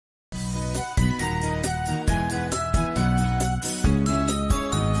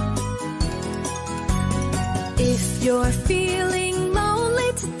you're feeling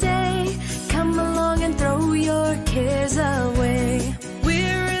lonely today, come along and throw your cares away.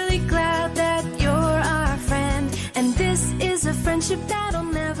 We're really glad that you're our friend, and this is a friendship that'll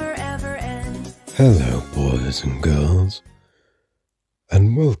never ever end. Hello, boys and girls,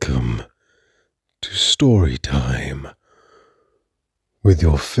 and welcome to Story Time with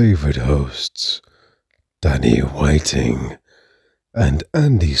your favorite hosts, Danny Whiting and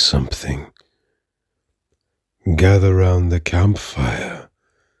Andy Something. Gather round the campfire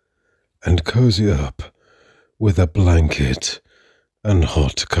and cozy up with a blanket and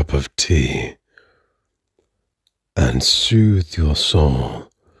hot cup of tea, and soothe your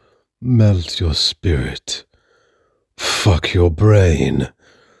soul, melt your spirit, fuck your brain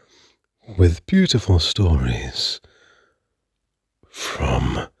with beautiful stories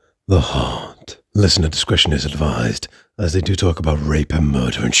from the heart. Listener discretion is advised, as they do talk about rape and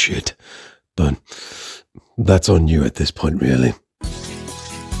murder and shit, but that's on you at this point, really.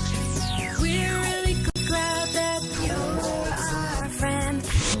 We're really glad that you're our friend.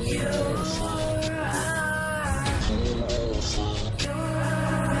 You're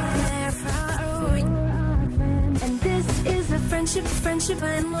there for our friend. And this is a friendship,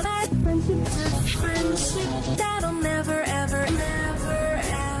 and that friendship's a friendship that'll never, ever, never,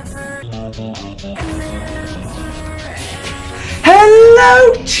 ever, never.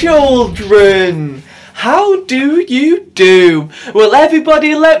 Hello, children! How do you do? Will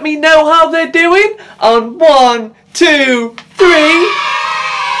everybody let me know how they're doing? On 1, 2, 3.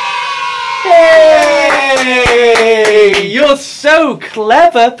 Hey! You're so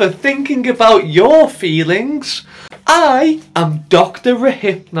clever for thinking about your feelings. I am Dr.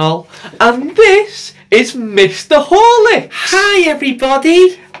 Rehypnol, and this is Mr. Horlicks. Hi,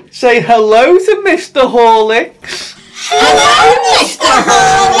 everybody. Say hello to Mr. Horlicks. Hello, Mr.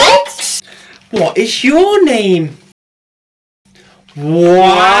 Horlicks. What is your name?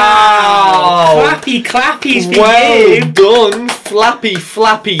 Wow! Clappy clappies for Well you. done, flappy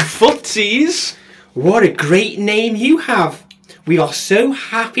footsies. What a great name you have. We are so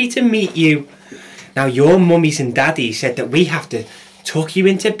happy to meet you. Now, your mummies and daddies said that we have to tuck you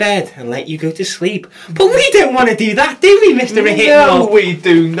into bed and let you go to sleep. But we don't want to do that, do we, Mr. Rehypnol? No, we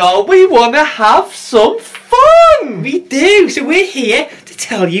do not. We want to have some fun. We do. So we're here to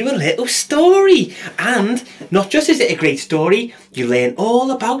tell you a little story. And not just is it a great story, you learn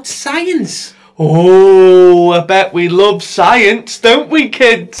all about science. Oh, I bet we love science, don't we,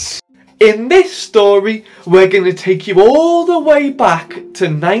 kids? In this story, we're going to take you all the way back to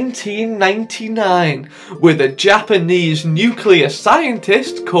 1999 with a Japanese nuclear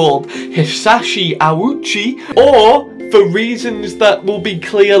scientist called Hisashi Ouchi, or, for reasons that will be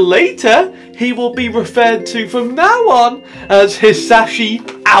clear later, he will be referred to from now on as Hisashi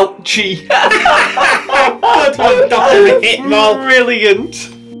Ouchi. Good one, Dr. Rehypnol. Brilliant.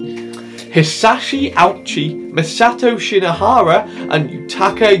 Hisashi Ouchi, Masato Shinohara and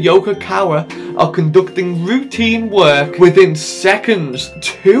Yutaka Yokokawa are conducting routine work. Within seconds,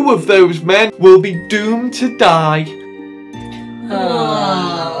 2 of those men will be doomed to die.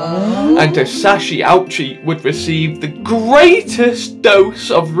 And Hisashi Ouchi would receive the greatest dose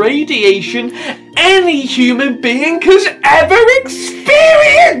of radiation any human being has ever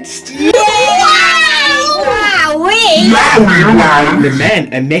experienced! The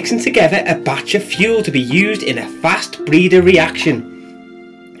men are mixing together a batch of fuel to be used in a fast breeder reaction.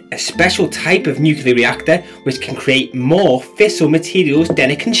 A special type of nuclear reactor which can create more fissile materials than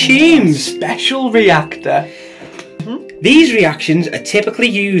it consumes. Special reactor. These reactions are typically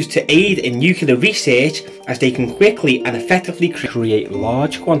used to aid in nuclear research, as they can quickly and effectively create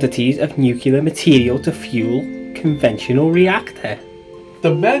large quantities of nuclear material to fuel conventional reactor.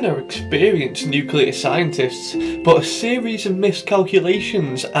 The men are experienced nuclear scientists, but a series of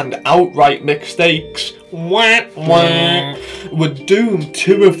miscalculations and outright mistakes would doom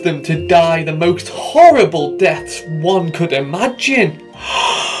 2 of them to die the most horrible deaths one could imagine.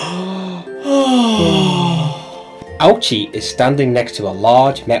 Ouchi is standing next to a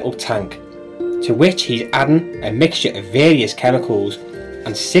large metal tank, to which he's adding a mixture of various chemicals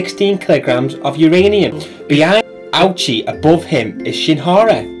and 16 kilograms of uranium. Behind Ouchi, above him, is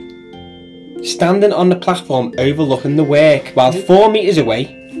Shinhara, standing on the platform overlooking the work, while 4 meters away,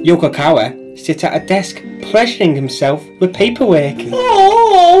 Yokokawa sits at a desk, pleasuring himself with paperwork.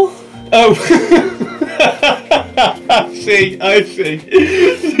 Oh! I see. Let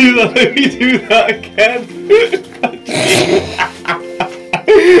me do that again.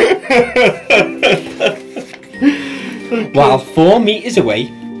 While 4 meters away,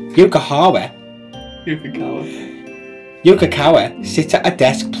 Yokokawa sits at a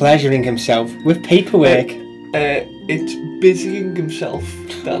desk pleasuring himself with paperwork. It's busying himself,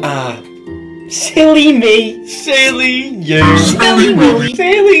 Dan. Silly me. Silly you. Silly Willy.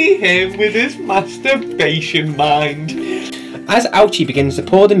 Silly him with his masturbation mind. As Ouchi begins to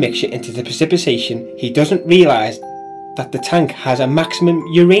pour the mixture into the precipitation, he doesn't realise that the tank has a maximum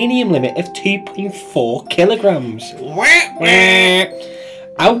uranium limit of 2.4 kilograms.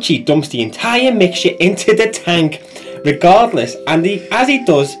 Ouchi dumps the entire mixture into the tank. Regardless, and as he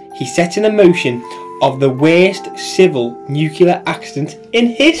does, he sets in motion of the worst civil nuclear accident in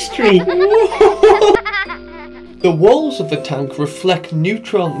history. The walls of the tank reflect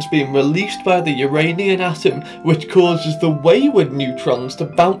neutrons being released by the uranium atom, which causes the wayward neutrons to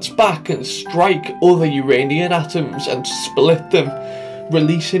bounce back and strike other uranium atoms and split them,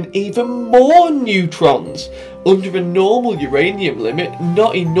 releasing even more neutrons. Under a normal uranium limit,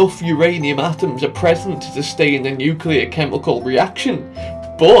 not enough uranium atoms are present to sustain a nuclear chemical reaction.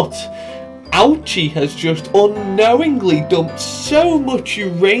 But Ouchi has just unknowingly dumped so much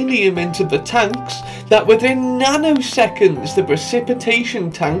uranium into the tanks that within nanoseconds the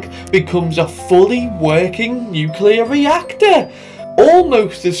precipitation tank becomes a fully working nuclear reactor.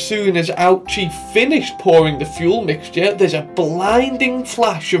 Almost as soon as Ouchi finished pouring the fuel mixture, there's a blinding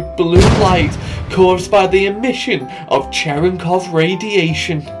flash of blue light caused by the emission of Cherenkov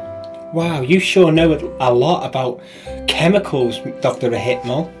radiation. Wow, you sure know a lot about chemicals, Dr.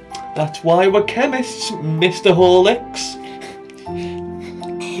 Hitmel. That's why we're chemists, Mr. Horlicks.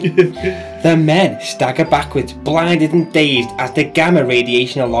 The men stagger backwards, blinded and dazed, as the gamma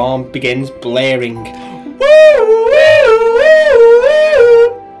radiation alarm begins blaring.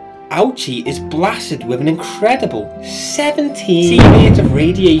 Ouchi is blasted with an incredible 17 centimeters of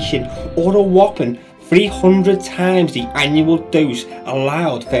radiation, or a whopping 300 times the annual dose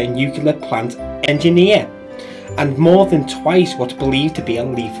allowed for a nuclear plant engineer, and more than twice what's believed to be a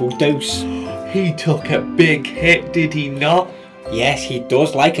lethal dose. He took a big hit, did he not? Yes, he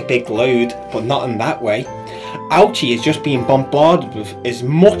does like a big load, but not in that way. Ouchi is just being bombarded with as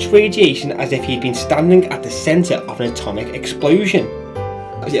much radiation as if he'd been standing at the centre of an atomic explosion.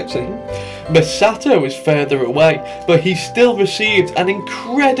 Masato is further away, but he still received an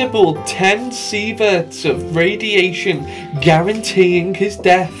incredible 10 sieverts of radiation, guaranteeing his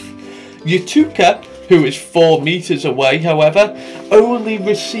death. Yutuka, who is 4 meters away, however, only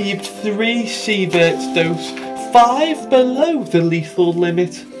received 3 sieverts dose, 5 below the lethal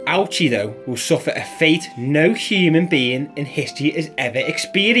limit. Ouchi, though, will suffer a fate no human being in history has ever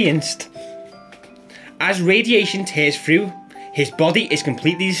experienced. As radiation tears through, his body is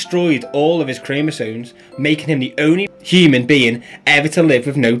completely destroyed, all of his chromosomes, making him the only human being ever to live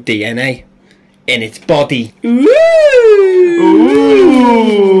with no DNA in its body. Ooh!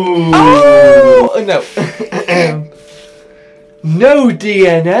 Ooh. Oh no. No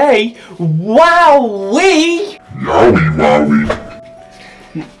DNA? Wowee! Yowie wowie.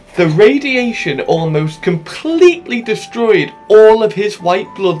 The radiation almost completely destroyed all of his white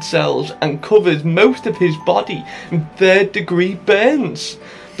blood cells and covers most of his body in 3rd degree burns.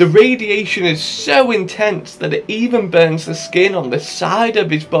 The radiation is so intense that it even burns the skin on the side of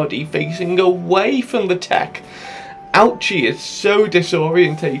his body facing away from the tech. Ouchi is so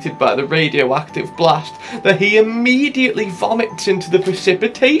disorientated by the radioactive blast that he immediately vomits into the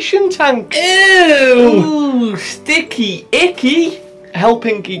precipitation tank. Ew! Ooh, sticky icky!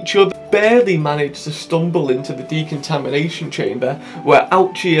 Helping each other, barely manage to stumble into the decontamination chamber, where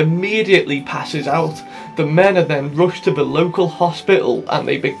Ouchi immediately passes out. The men are then rushed to the local hospital and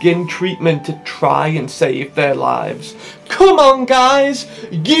they begin treatment to try and save their lives. Come on guys,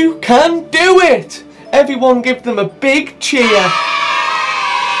 you can do it! Everyone give them a big cheer.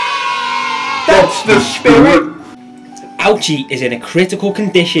 That's the spirit. Ouchi is in a critical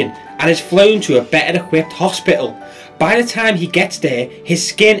condition and is flown to a better equipped hospital. By the time he gets there, his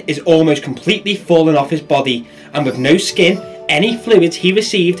skin is almost completely fallen off his body, and with no skin, any fluids he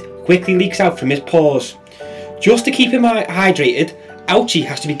received quickly leaks out from his pores. Just to keep him hydrated, Ouchi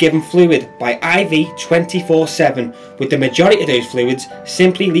has to be given fluid by IV 24/7, with the majority of those fluids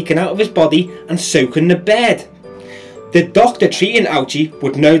simply leaking out of his body and soaking the bed. The doctor treating Ouchi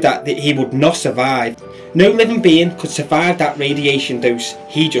would know that he would not survive. No living being could survive that radiation dose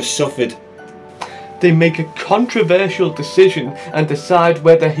he just suffered. They make a controversial decision and decide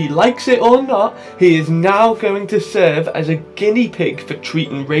whether he likes it or not. He is now going to serve as a guinea pig for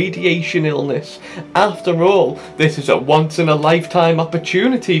treating radiation illness. After all, this is a once-in-a-lifetime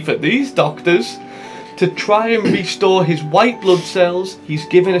opportunity for these doctors. To try and restore his white blood cells, he's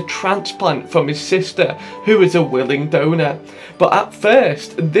given a transplant from his sister, who is a willing donor. But at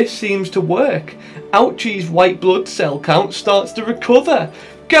first, this seems to work. Ouchi's white blood cell count starts to recover.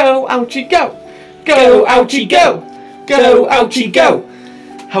 Go, Ouchi, go! Go, Ouchi, go! Go, Ouchi, go!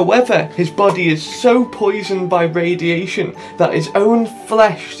 However, his body is so poisoned by radiation that his own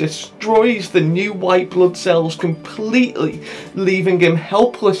flesh destroys the new white blood cells completely, leaving him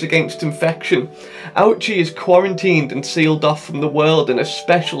helpless against infection. Ouchi is quarantined and sealed off from the world in a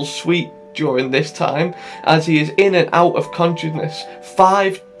special suite during this time, as he is in and out of consciousness.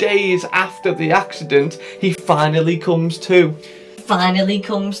 5 days after the accident, he finally comes to.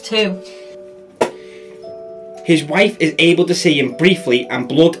 His wife is able to see him briefly and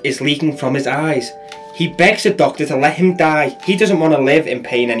blood is leaking from his eyes. He begs the doctor to let him die. He doesn't want to live in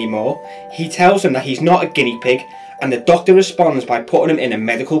pain anymore. He tells him that he's not a guinea pig, and the doctor responds by putting him in a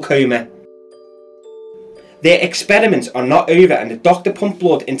medical coma. Their experiments are not over, and the doctor pumps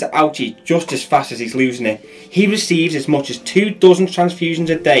blood into Ouchi just as fast as he's losing it. He receives as much as 24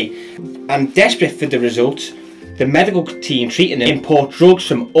 transfusions a day, and desperate for the results, the medical team treating him import drugs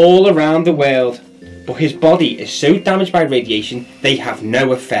from all around the world. But his body is so damaged by radiation, they have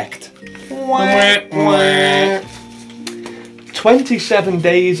no effect. 27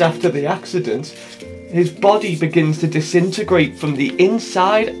 days after the accident, his body begins to disintegrate from the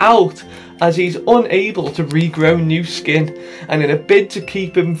inside out as he's unable to regrow new skin, and in a bid to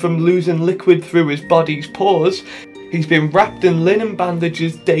keep him from losing liquid through his body's pores, he's been wrapped in linen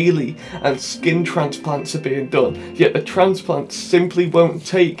bandages daily and skin transplants are being done, yet the transplants simply won't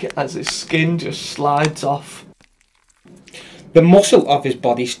take as his skin just slides off. The muscle of his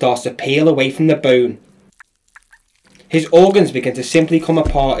body starts to peel away from the bone. His organs begin to simply come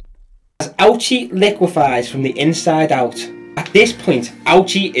apart as Ouchi liquefies from the inside out. At this point,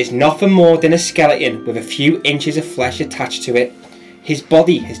 Ouchi is nothing more than a skeleton with a few inches of flesh attached to it. His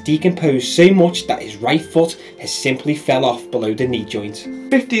body has decomposed so much that his right foot has simply fell off below the knee joint.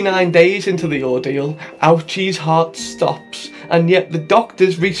 59 days into the ordeal, Ouchi's heart stops, and yet the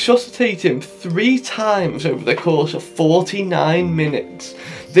doctors resuscitate him 3 times over the course of 49 minutes.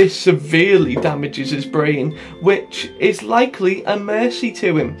 This severely damages his brain, which is likely a mercy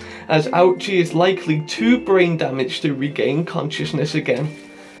to him, as Ouchi is likely too brain damaged to regain consciousness again.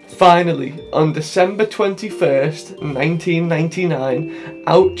 Finally, on December 21st, 1999,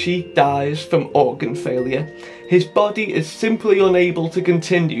 Ouchi dies from organ failure. His body is simply unable to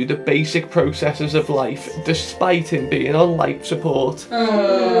continue the basic processes of life, despite him being on life support.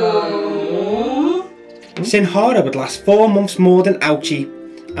 Sinhara would last 4 months more than Ouchi,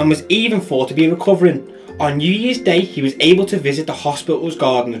 and was even thought to be recovering. On New Year's Day, he was able to visit the hospital's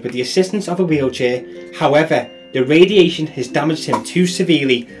gardens with the assistance of a wheelchair. However, the radiation has damaged him too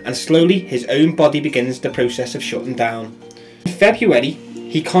severely, and slowly his own body begins the process of shutting down. In February,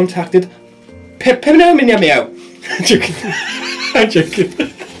 he contacted I'm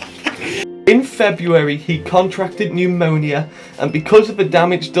joking. In February, he contracted pneumonia, and because of the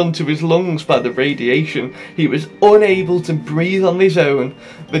damage done to his lungs by the radiation, he was unable to breathe on his own.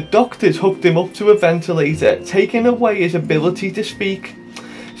 The doctors hooked him up to a ventilator, taking away his ability to speak.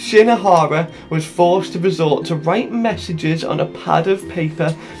 Shinohara was forced to resort to write messages on a pad of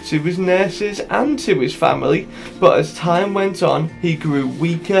paper to his nurses and to his family, but as time went on, he grew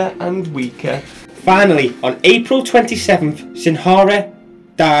weaker and weaker. Finally, on April 27th, Sinhara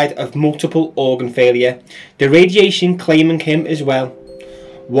died of multiple organ failure, the radiation claiming him as well.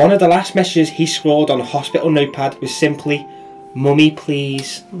 One of the last messages he scrawled on a hospital notepad was simply, "Mummy,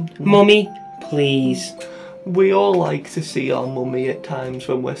 please. Mummy, please." We all like to see our mummy at times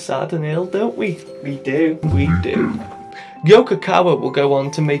when we're sad and ill, don't we? We do. Yokokawa will go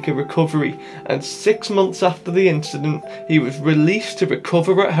on to make a recovery, and 6 months after the incident, he was released to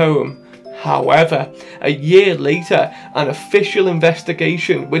recover at home. However, a year later, an official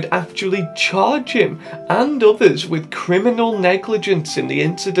investigation would actually charge him and others with criminal negligence in the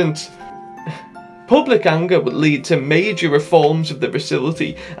incident. Public anger would lead to major reforms of the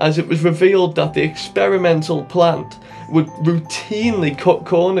facility, as it was revealed that the experimental plant would routinely cut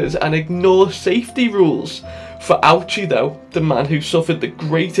corners and ignore safety rules. For Ouchi though, the man who suffered the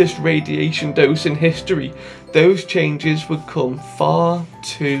greatest radiation dose in history, those changes would come far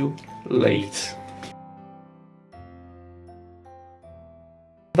too late.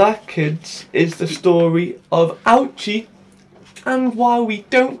 That, kids, is the story of Ouchi and why we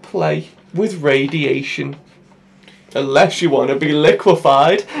don't play with radiation. Unless you want to be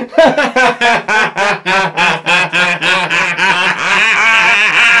liquefied.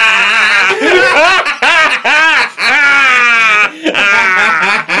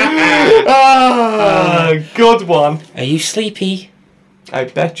 Good one. Are you sleepy? I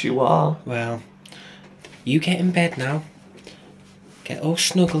bet you are. Well, you get in bed now. Get all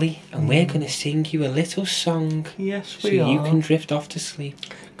snuggly, and we're going to sing you a little song. Yes, so we are. you can drift off to sleep.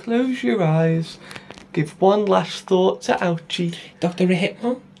 close your eyes. Give one last thought to Ouchi. Dr.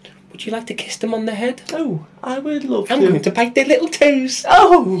 Hitmon, would you like to kiss them on the head? Oh, I would love I'm to. going to bite their little toes.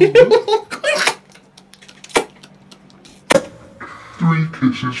 Oh! 3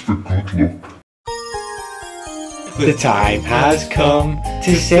 kisses for good luck. The time has come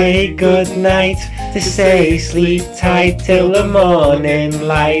to say good night, to say sleep tight till the morning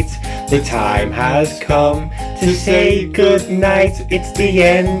light. The time has come to say good night, it's the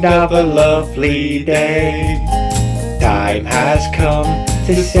end of a lovely day. Time has come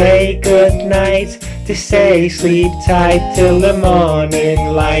to say good night, to say sleep tight till the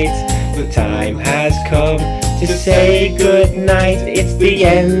morning light. The time has come to say good night, it's the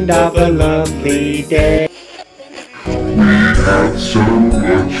end of a lovely day. We had so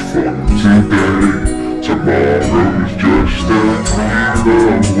much fun today. Tomorrow's just a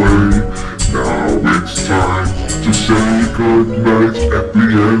dream away. Now it's time to say goodnight at the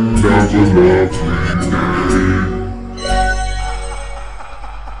end of a lovely